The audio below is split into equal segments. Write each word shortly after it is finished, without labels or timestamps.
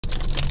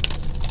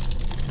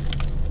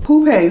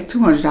Who pays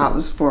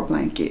 $200 for a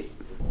blanket?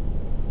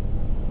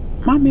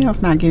 My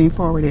mail's not getting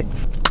forwarded.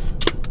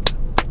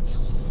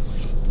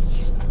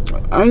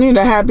 I need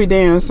a happy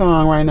dance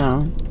song right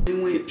now.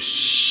 It went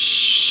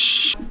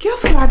shh.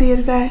 Guess what I did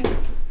today?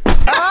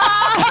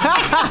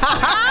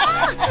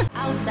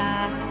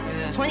 Outside,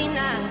 29,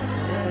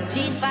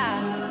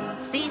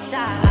 G5,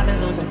 seaside. I've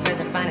been losing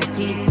friends and finding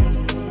peace.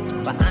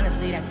 But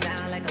honestly, that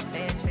sounds like a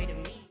fair trade to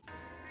me.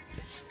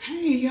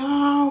 Hey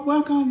y'all,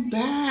 welcome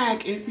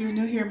back. If you're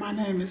new here, my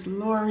name is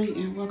Lori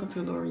and welcome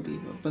to Lori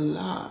Diva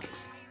Vlogs.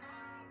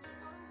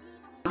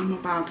 I'm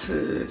about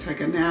to take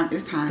a nap.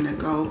 It's time to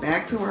go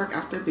back to work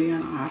after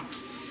being off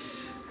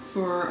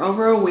for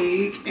over a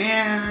week,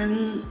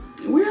 and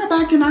we are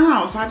back in the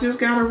house. I just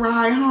got a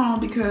ride home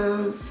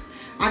because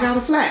I got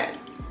a flat.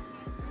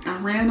 I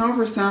ran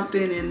over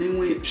something and it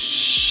went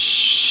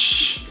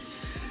shh.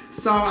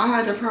 So I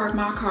had to park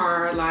my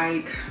car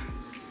like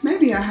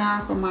maybe a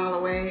half a mile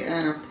away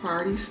at a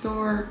party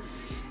store,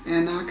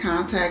 and I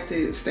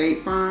contacted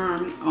State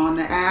Farm on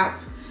the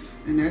app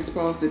and they're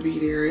supposed to be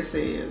there. It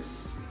says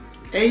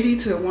 80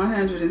 to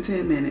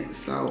 110 minutes.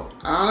 So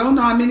I don't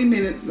know how many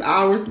minutes,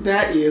 hours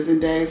that is in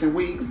days and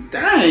weeks.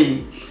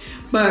 Dang.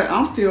 But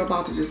I'm still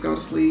about to just go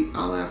to sleep.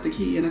 I left the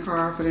key in the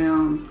car for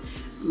them,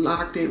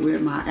 locked it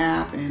with my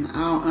app, and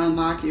I'll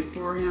unlock it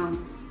for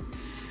him.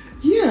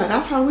 Yeah,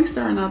 that's how we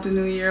starting out the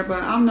new year,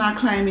 but I'm not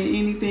claiming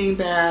anything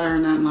bad or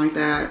nothing like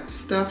that.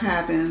 Stuff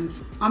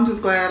happens. I'm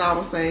just glad I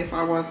was safe.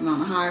 I wasn't on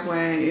the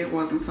highway. It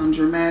wasn't some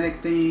dramatic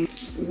thing.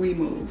 We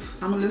move.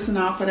 I'm gonna listen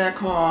out for that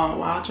call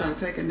while I try to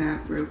take a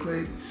nap real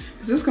quick,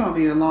 because it's gonna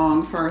be a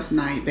long first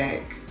night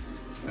back.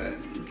 But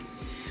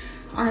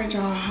all right,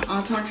 y'all,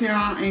 I'll talk to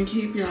y'all and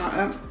keep y'all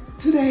up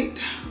to date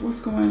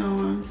what's going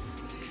on.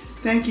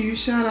 Thank you.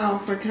 Shout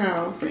out for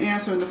Cal for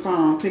answering the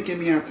phone, picking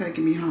me up,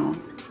 taking me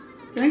home.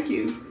 Thank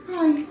you.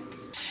 Bye.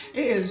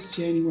 It is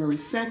January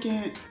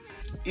 2nd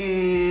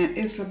and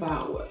it's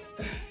about what?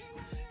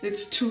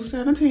 It's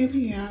 2:17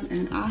 p.m.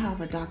 and I have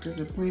a doctor's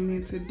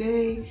appointment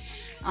today.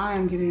 I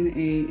am getting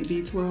a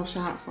B12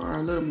 shot for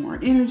a little more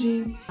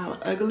energy. I have an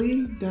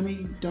ugly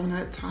dummy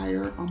donut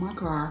tire on my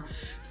car,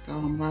 so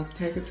I'm about to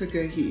take it to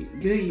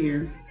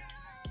Goodyear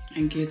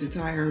and get the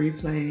tire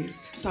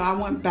replaced. So I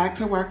went back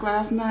to work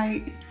last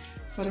night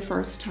for the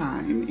first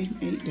time in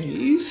 8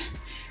 days,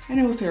 and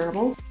it was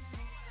terrible.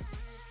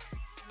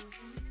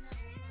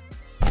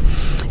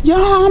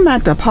 Y'all, I'm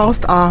at the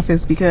post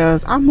office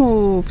because I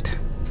moved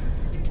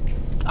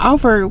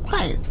over,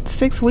 what,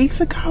 6 weeks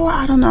ago?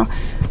 I don't know.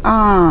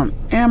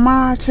 And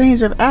my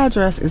change of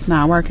address is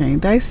not working.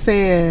 They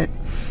said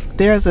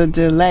there's a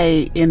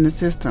delay in the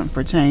system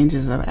for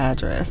changes of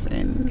address,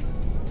 and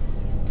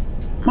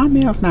my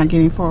mail's not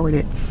getting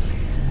forwarded.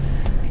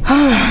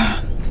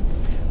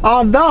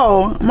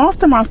 Although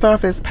most of my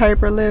stuff is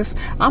paperless,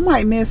 I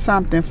might miss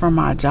something from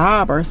my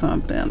job or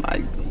something.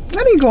 Like,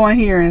 let me go in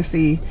here and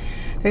see.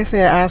 They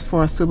said ask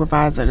for a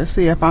supervisor to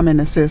see if I'm in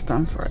the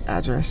system for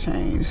address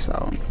change.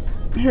 So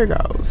here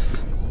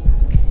goes.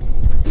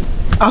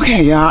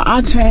 Okay, y'all,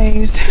 I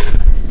changed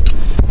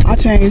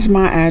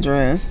my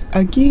address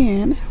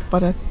again for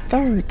the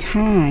third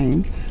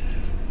time.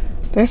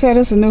 They said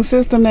it's a new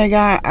system they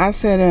got. I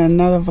said in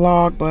another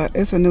vlog, but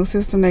it's a new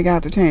system they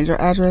got to change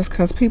your address,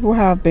 because people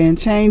have been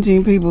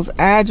changing people's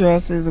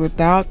addresses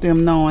without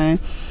them knowing,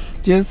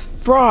 just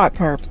fraud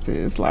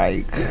purposes.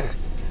 Like,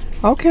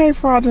 okay,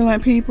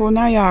 fraudulent people,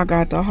 now y'all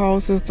got the whole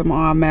system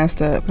all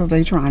messed up because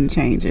they trying to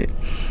change it.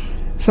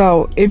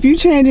 So if you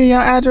changing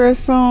your address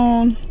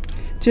soon,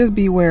 just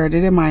beware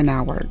that it might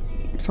not work.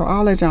 So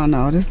I'll let y'all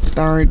know this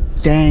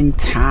third dang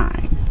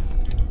time.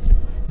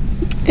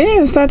 It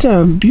is such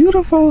a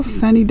beautiful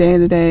sunny day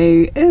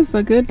today. It's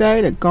a good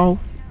day to go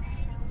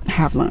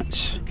have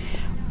lunch.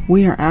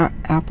 We are at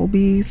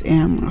Applebee's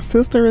and my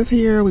sister is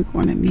here. We're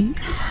going to meet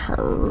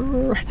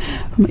her.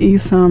 I'm gonna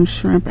eat some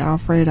shrimp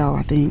Alfredo,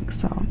 I think.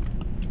 So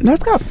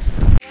let's go.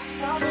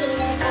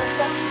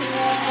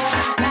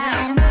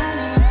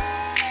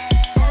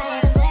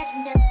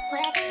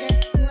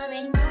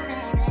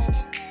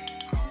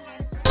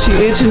 She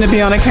itching to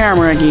be on the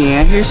camera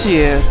again. Here she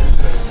is.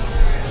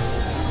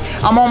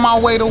 I'm on my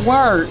way to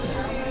work.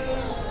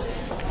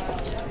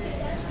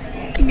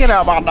 Get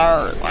out my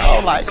nerves. I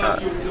don't like her.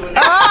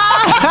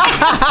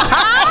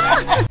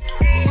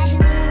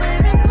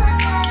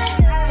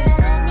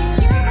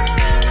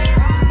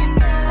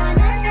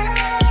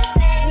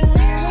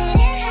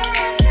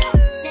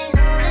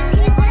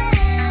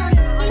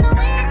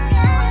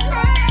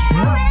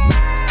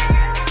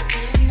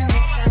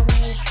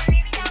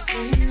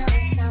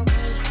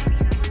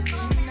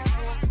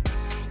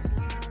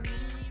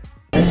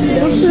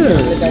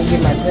 I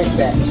get my drink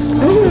back.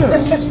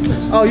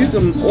 Oh, you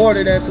can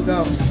order that to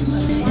go.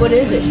 What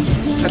is it?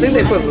 I think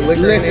they put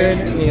liquor in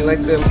it. I mean,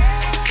 like the.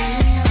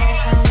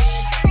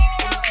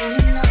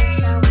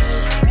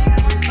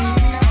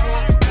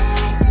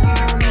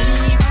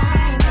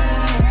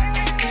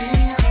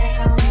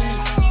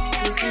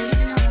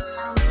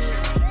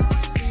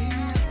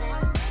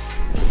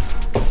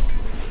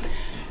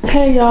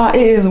 Hey y'all,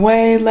 it is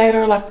way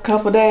later, like a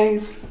couple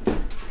days.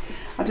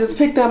 I just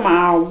picked up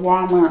my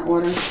Walmart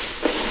order.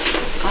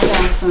 I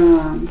got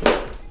some.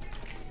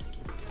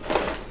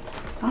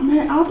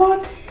 I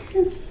bought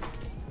these.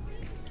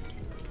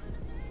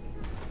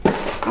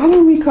 I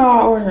don't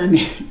recall ordering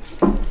these.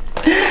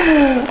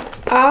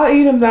 I'll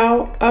eat them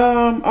though.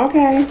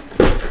 Okay.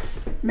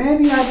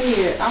 Maybe I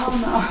did. I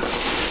don't know.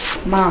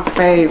 My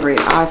favorite,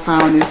 I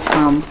found this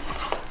from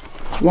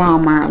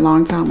Walmart a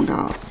long time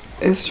ago.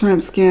 It's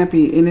shrimp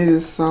scampi and it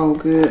is so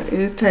good.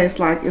 It tastes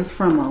like it's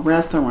from a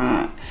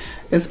restaurant.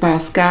 It's by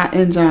Scott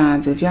and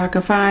John's. If y'all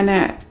can find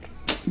that,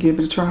 give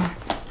it a try.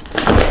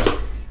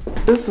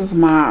 This is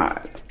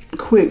my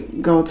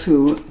quick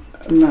go-to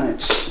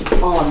lunch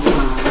all the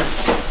time.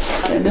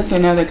 And this is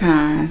another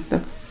kind, the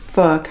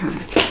pho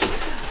kind.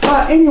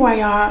 But anyway,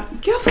 y'all,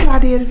 guess what I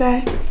did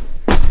today?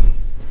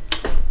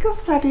 Guess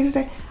what I did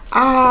today?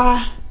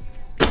 I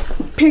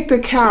picked a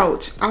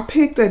couch. I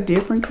picked a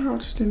different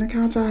couch than the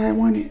couch I had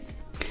wanted.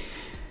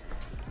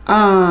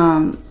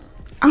 I'm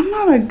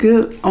not a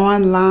good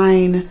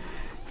online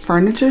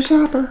furniture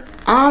shopper.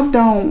 I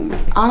don't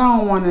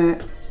want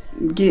to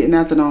get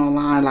nothing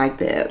online like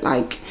that.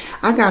 Like,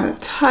 I gotta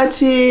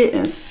touch it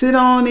and sit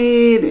on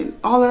it and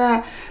all of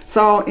that.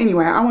 So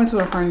anyway, I went to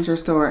a furniture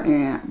store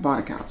and bought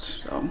a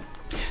couch. So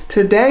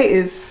today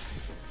is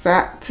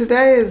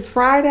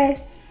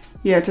Friday.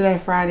 Yeah,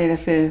 today's Friday the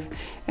 5th,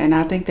 and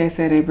I think they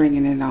said they're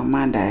bringing it on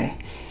Monday.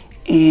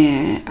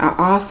 And I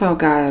also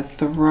got a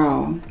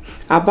throw.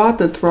 I bought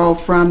the throw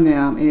from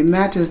them. It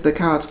matches the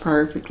couch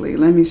perfectly.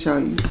 Let me show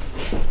you.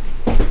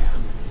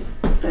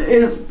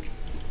 It's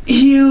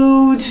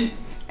huge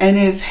and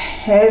it's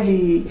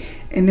heavy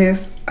and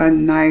it's a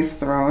nice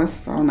throw. It's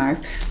so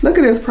nice. Look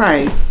at this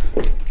price.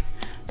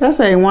 That's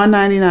a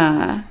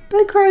 $1.99.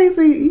 They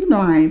crazy. You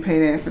know I ain't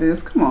pay that for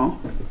this. Come on.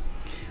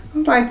 I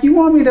was like, you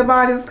want me to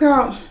buy this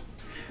couch?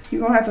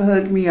 You're gonna have to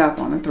hook me up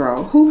on a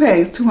throw. Who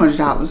pays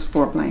 $200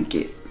 for a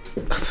blanket?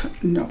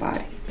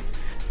 Nobody.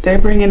 They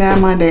bring it out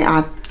Monday,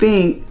 I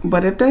think.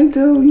 But if they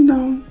do, you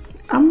know,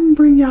 I'm gonna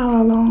bring y'all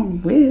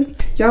along with.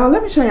 Y'all,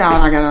 let me show y'all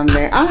what I got on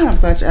today. I am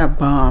such a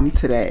bum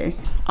today.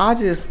 I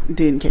just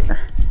didn't care.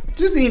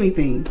 Just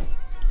anything.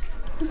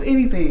 Just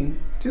anything.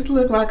 Just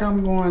look like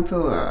I'm going to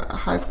a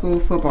high school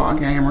football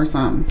game or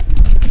something.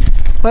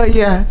 But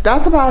yeah,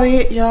 that's about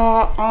it,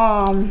 y'all.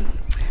 I'm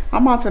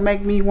about to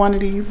make me one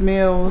of these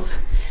meals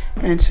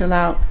and chill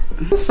out.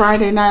 It's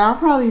Friday night. I'll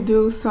probably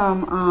do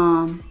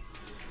some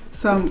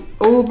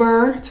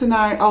Uber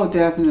tonight. Oh,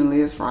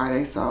 definitely it's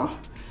Friday, so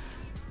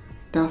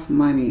that's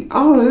money.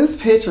 Oh, this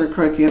picture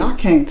crooked. I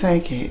can't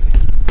take it.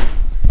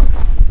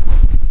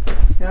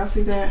 Y'all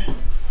see that?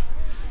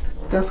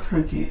 That's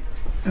crooked.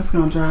 That's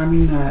gonna drive me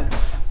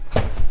nuts.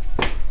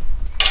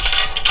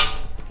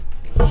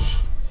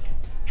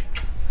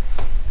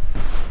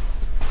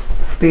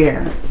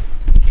 There.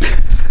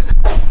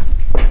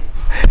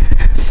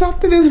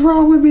 Something is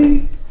wrong with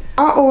me.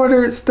 I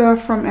ordered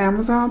stuff from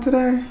Amazon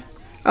today.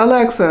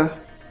 Alexa,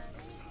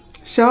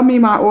 show me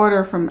my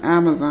order from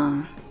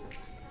Amazon.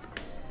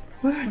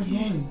 What I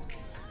get?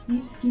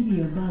 Beat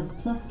Studio Buds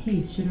Plus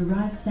case should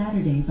arrive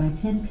Saturday by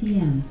 10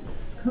 p.m.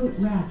 Coat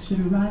rack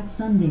should arrive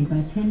Sunday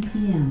by 10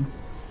 p.m.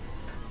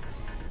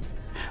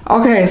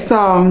 Okay,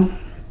 so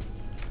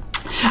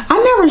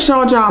I never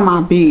showed y'all my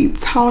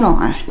Beats. Hold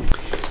on.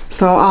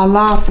 So I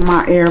lost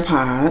my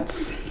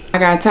AirPods. I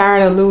got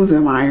tired of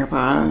losing my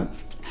AirPods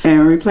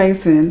and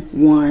replacing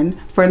one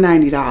for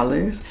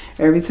 $90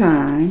 every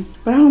time.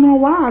 But I don't know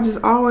why, I just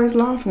always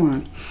lost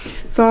one.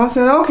 So I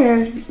said,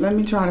 okay, let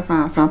me try to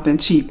find something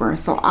cheaper.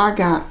 So I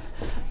got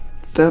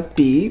the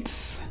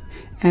Beats,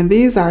 and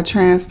these are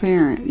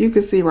transparent. You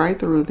can see right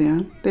through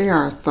them. They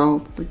are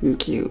so freaking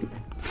cute.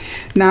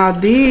 Now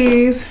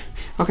these,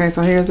 okay,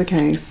 so here's the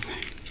case.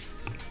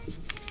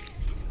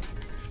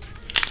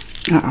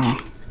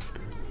 Uh-oh.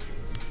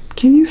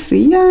 Can you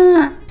see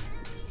that?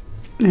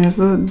 There's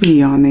a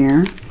B on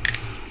there.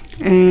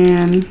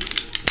 And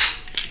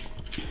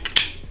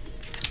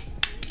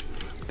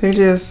they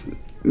just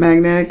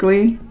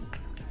magnetically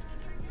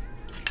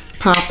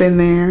pop in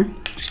there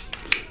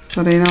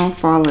so they don't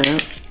fall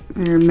out.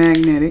 They're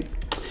magnetic.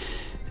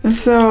 And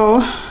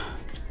so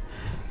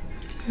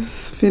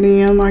just fit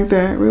in like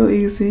that, real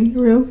easy,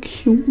 real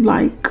cute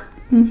like.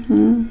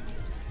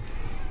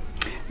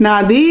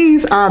 Now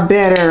these are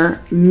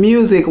better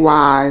music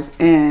wise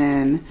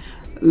and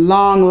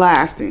long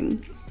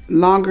lasting,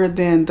 longer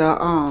than the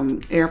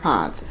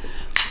AirPods.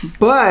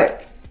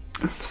 But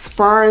as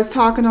far as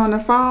talking on the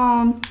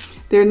phone,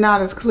 they're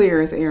not as clear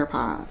as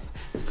AirPods.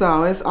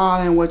 So it's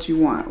all in what you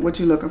want, what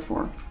you're looking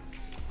for.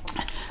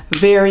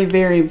 Very,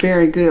 very,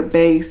 very good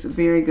bass,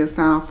 very good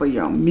sound for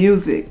your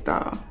music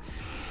though.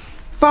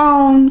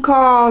 Phone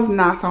calls,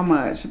 not so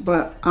much,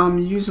 but I'm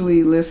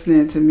usually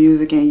listening to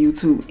music and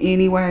YouTube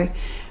anyway,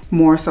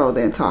 more so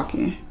than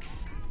talking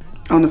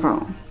on the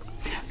phone.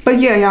 But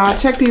yeah, y'all,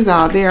 check these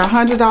out. They're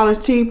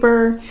 $100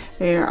 cheaper.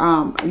 They're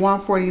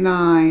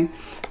 $149.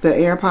 The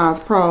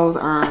AirPods Pros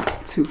are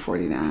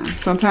 $249.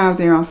 Sometimes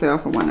they're on sale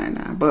for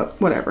 $199, but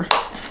whatever.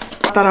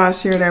 I thought I'd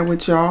share that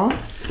with y'all.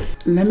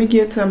 let me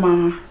get to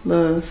my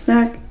little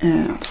snack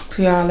and I'll talk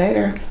to y'all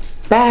later.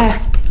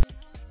 Bye.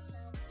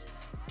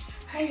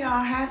 Hey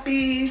y'all,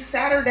 happy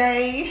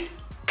Saturday.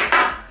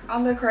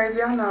 I look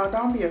crazy, I know,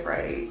 don't be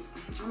afraid.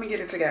 I'm gonna get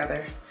it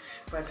together.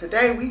 But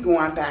today we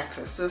going back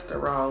to Sister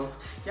Rose.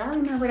 Y'all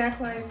remember that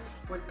place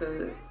with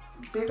the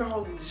big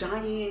old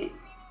giant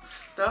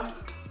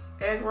stuffed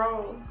egg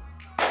rolls?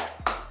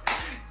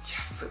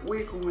 Yes,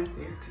 we're going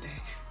there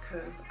today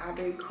because I've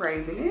been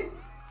craving it.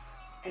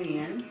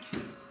 And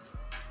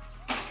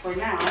for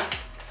now,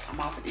 I'm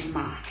about to eat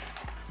my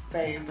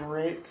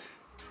favorite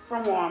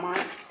from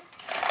Walmart.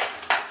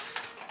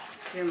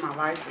 Getting my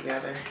life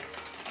together.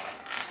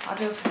 I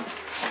just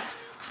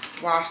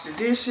washed the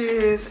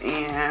dishes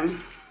and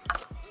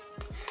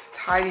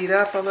tidied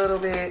up a little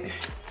bit.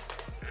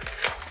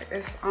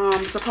 It's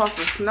supposed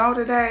to snow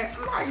today.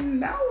 I'm like,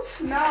 no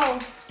snow.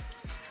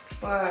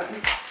 But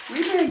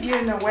we've been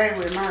getting away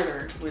with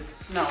murder with the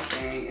snow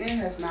thing. It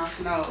has not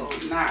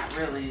snowed, not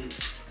really,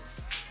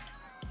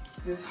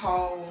 this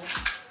whole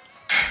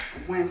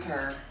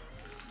winter.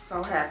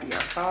 So happy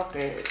about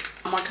that.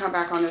 I'm gonna come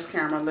back on this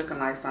camera looking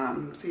like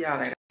something. See y'all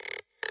later.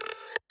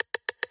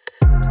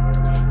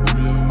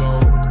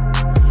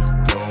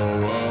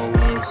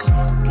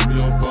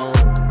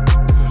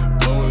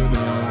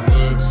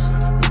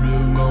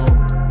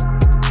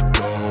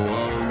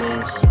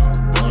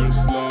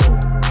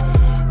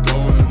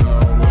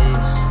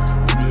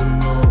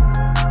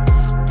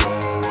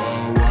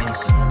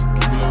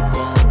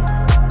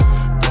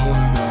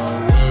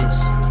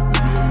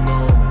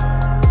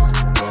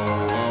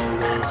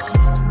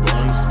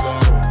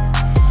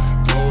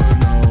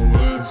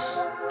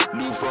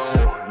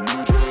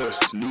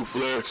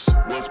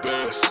 What's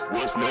best?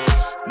 What's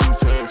next? New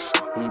text,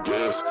 who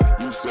guessed?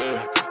 You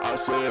said, I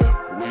said,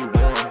 we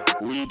won,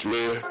 we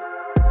dread.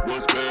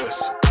 What's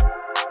best?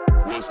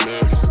 What's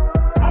next?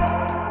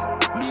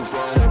 New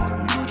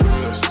phone, new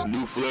dress,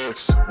 new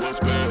flex. What's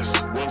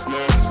best? What's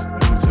next?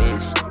 New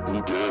text,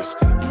 who guessed?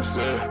 You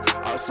said,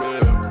 I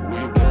said, we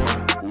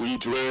won, we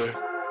dread.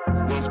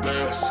 What's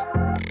best?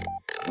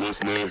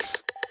 What's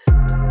next?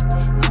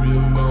 Leave me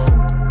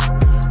alone,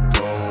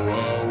 don't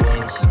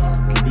always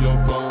keep me on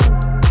phone.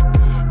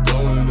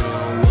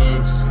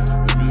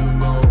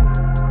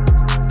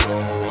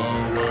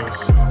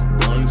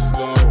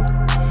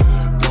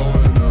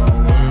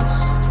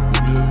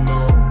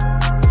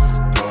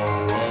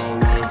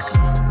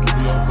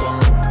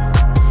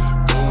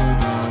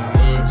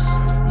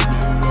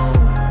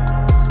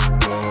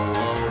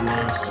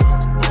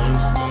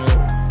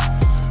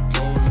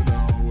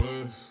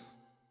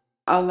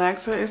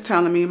 Alexa is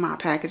telling me my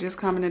package is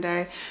coming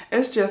today.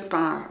 It's just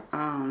my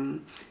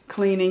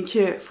cleaning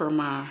kit for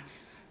my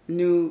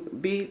new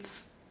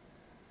beats.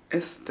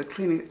 It's the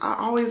cleaning. I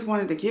always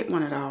wanted to get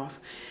one of those,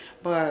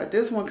 but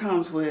this one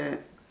comes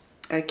with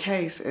a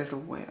case as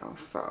well.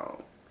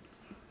 So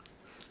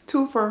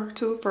two for,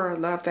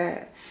 love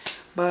that.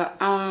 But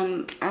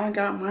I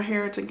got my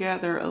hair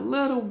together a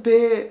little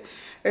bit.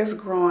 It's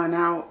growing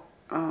out.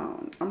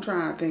 I'm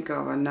trying to think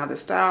of another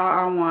style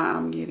I want.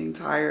 I'm getting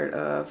tired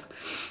of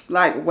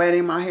like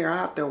wetting my hair. I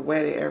have to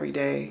wet it every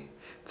day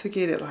to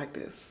get it like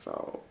this.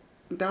 So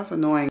that's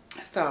annoying.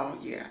 So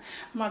yeah,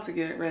 I'm about to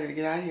get ready to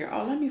get out of here.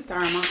 Oh, let me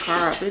start my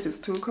car up. It is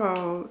too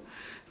cold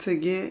to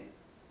get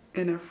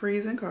in a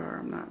freezing car.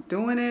 I'm not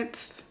doing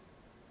it.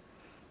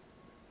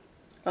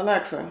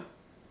 Alexa,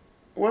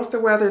 what's the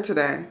weather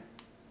today?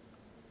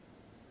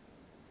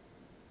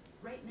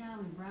 Right now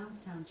in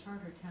Brownstown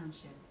Charter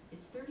Township,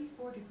 it's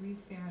 34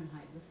 degrees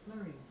Fahrenheit with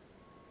flurries.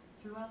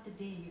 Throughout the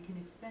day, you can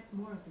expect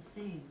more of the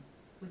same,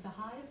 with a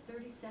high of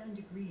 37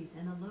 degrees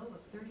and a low of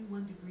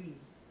 31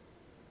 degrees.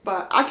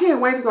 But I can't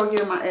wait to go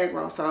get my egg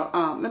roll, so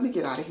let me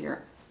get out of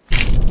here.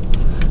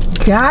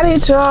 Got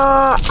it,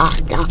 y'all. I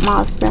got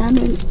my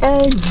salmon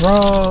egg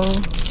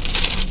roll.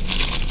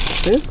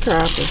 This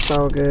crap is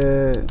so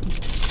good.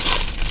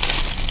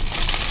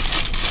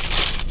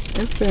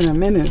 It's been a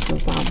minute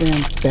since I've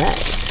been back.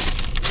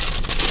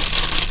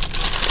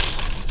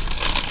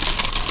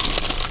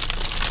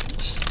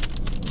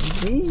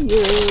 See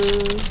you.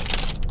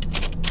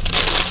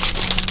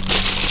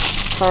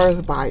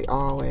 First bite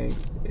always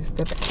is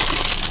the best.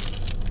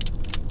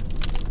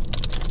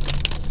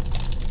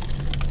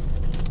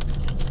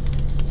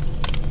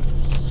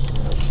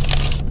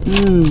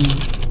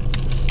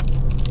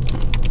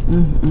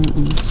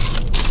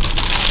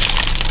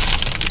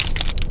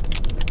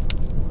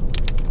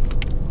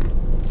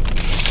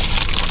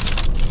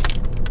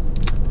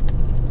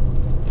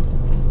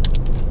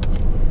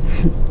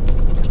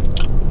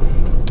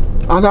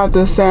 I got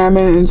the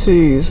salmon and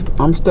cheese.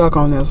 I'm stuck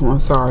on this one,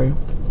 sorry.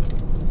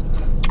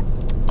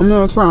 I'm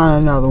gonna try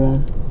another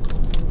one.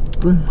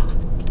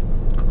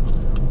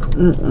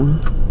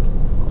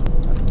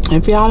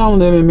 If y'all don't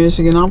live in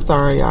Michigan, I'm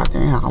sorry y'all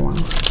can't have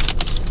one.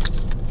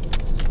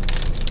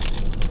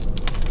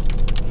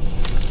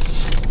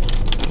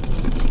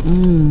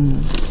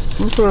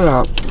 Let's put it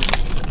up.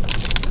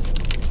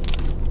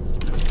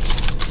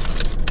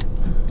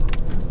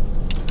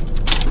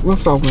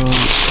 What's so good?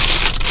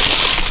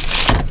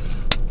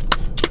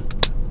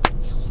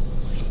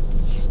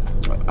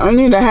 I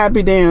need a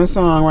happy dance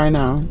song right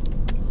now.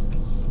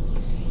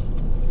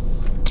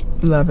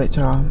 Love it,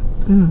 y'all.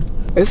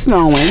 It's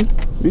snowing.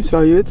 Let me show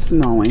you it's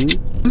snowing.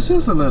 It's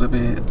just a little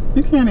bit.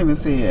 You can't even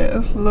see it.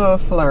 It's little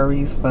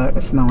flurries, but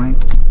it's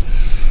snowing.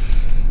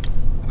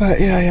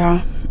 But yeah,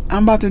 y'all.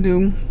 I'm about to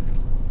do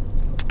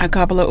a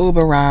couple of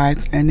Uber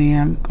rides, and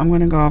then I'm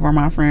going to go over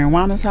my friend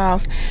Wanda's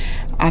house,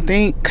 I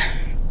think.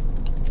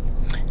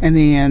 And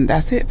then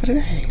that's it for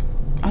today.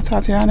 I'll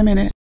talk to y'all in a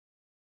minute.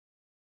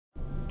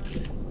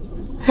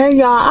 Hey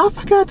y'all, I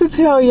forgot to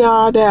tell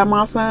y'all that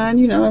my son,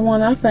 you know, the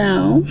one I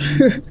found,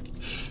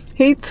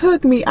 he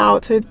took me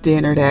out to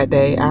dinner that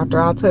day after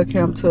I took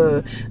him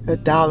to a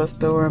dollar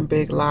store and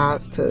Big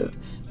Lots to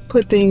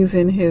put things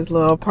in his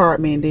little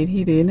apartment that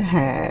he didn't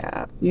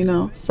have, you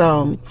know.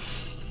 So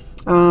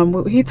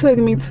he took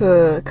me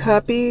to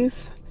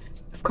Cuppy's.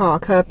 It's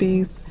called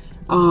Cuppy's.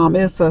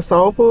 It's a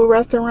soul food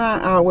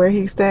restaurant out where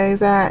he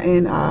stays at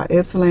in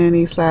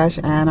Ypsilanti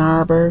 / Ann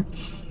Arbor.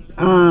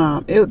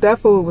 That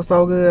food was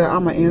so good.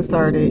 I'm gonna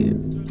insert it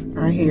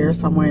right here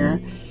somewhere.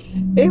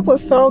 It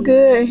was so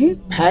good, and he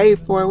paid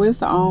for it with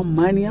his own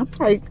money. I'm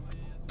like,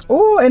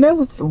 oh, and it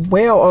was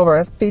well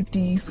over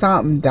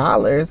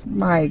 $50-something.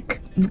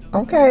 Like,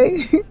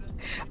 okay,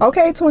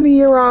 okay,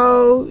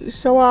 20-year-old,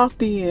 show off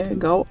then,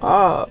 go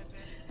off.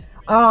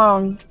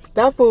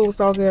 That food was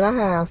so good. I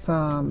had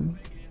some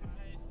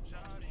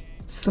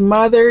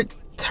smothered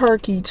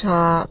turkey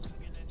chops.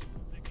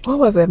 What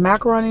was it?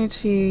 Macaroni and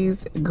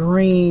cheese,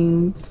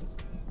 greens,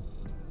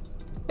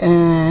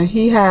 and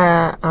he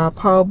had a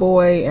po'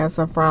 boy and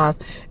some fries.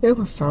 It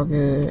was so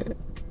good.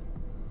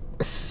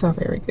 So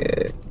very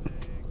good.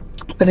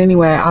 But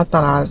anyway, I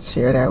thought I'd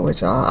share that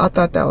with y'all. I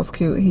thought that was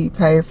cute. He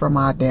paid for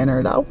my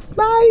dinner. That was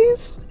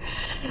nice.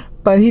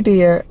 But he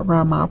did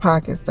run my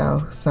pockets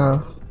though.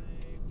 So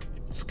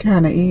it's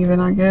kind of even,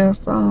 I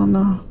guess. I don't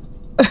know.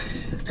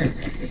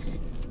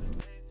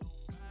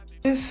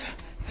 It's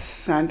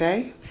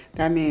Sunday.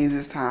 That means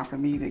it's time for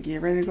me to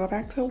get ready to go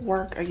back to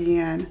work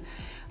again.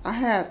 I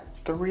had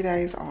 3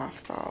 days off,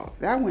 so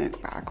that went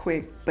by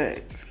quick,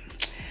 but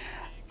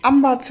I'm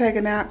about to take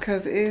a nap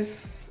because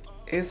it's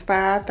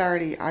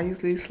 5:30. I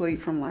usually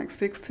sleep from like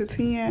 6 to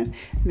 10,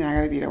 and then I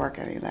gotta be to work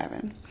at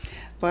 11.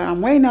 But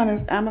I'm waiting on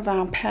this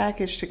Amazon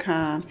package to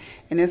come,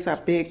 and it's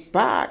a big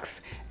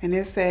box, and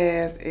it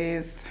says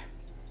it's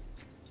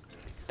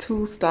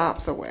 2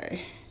 stops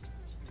away.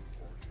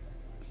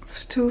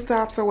 It's 2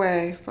 stops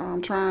away, so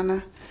I'm trying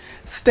to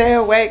stay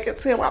awake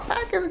until my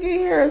package get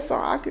here so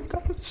I can go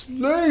to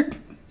sleep.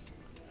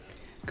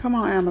 Come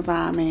on,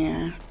 Amazon,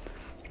 man.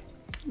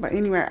 But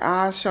anyway,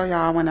 I'll show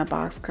y'all when the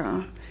box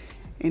comes,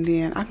 and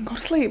then I can go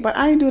to sleep. But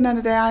I ain't doing nothing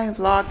today. I didn't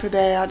vlog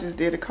today. I just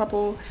did a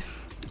couple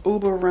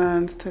Uber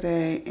runs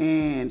today,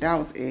 and that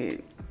was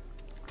it.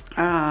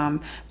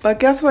 But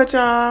guess what,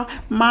 y'all?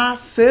 My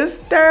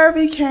sister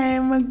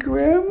became a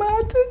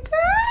grandma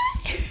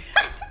today.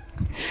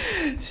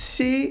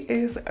 She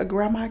is a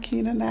Grandma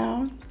Keena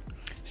now.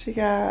 She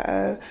got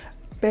a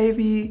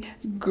baby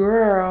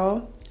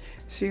girl.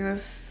 She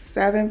was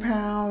 7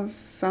 pounds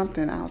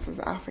something ounces,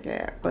 I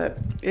forget, but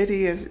it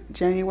is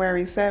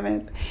January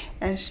 7th,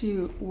 and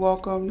she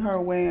welcomed her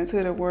way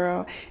into the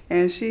world,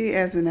 and she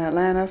is in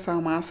Atlanta,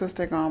 so my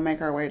sister gonna make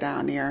her way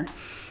down there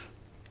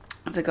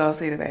to go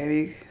see the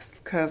baby,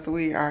 because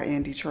we are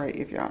in Detroit,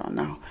 if y'all don't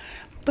know.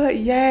 But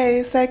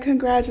yay, say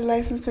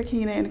congratulations to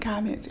Keena in the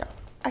comments, y'all.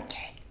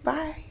 Okay,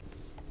 bye.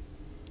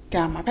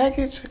 Got my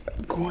package,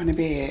 going to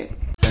bed.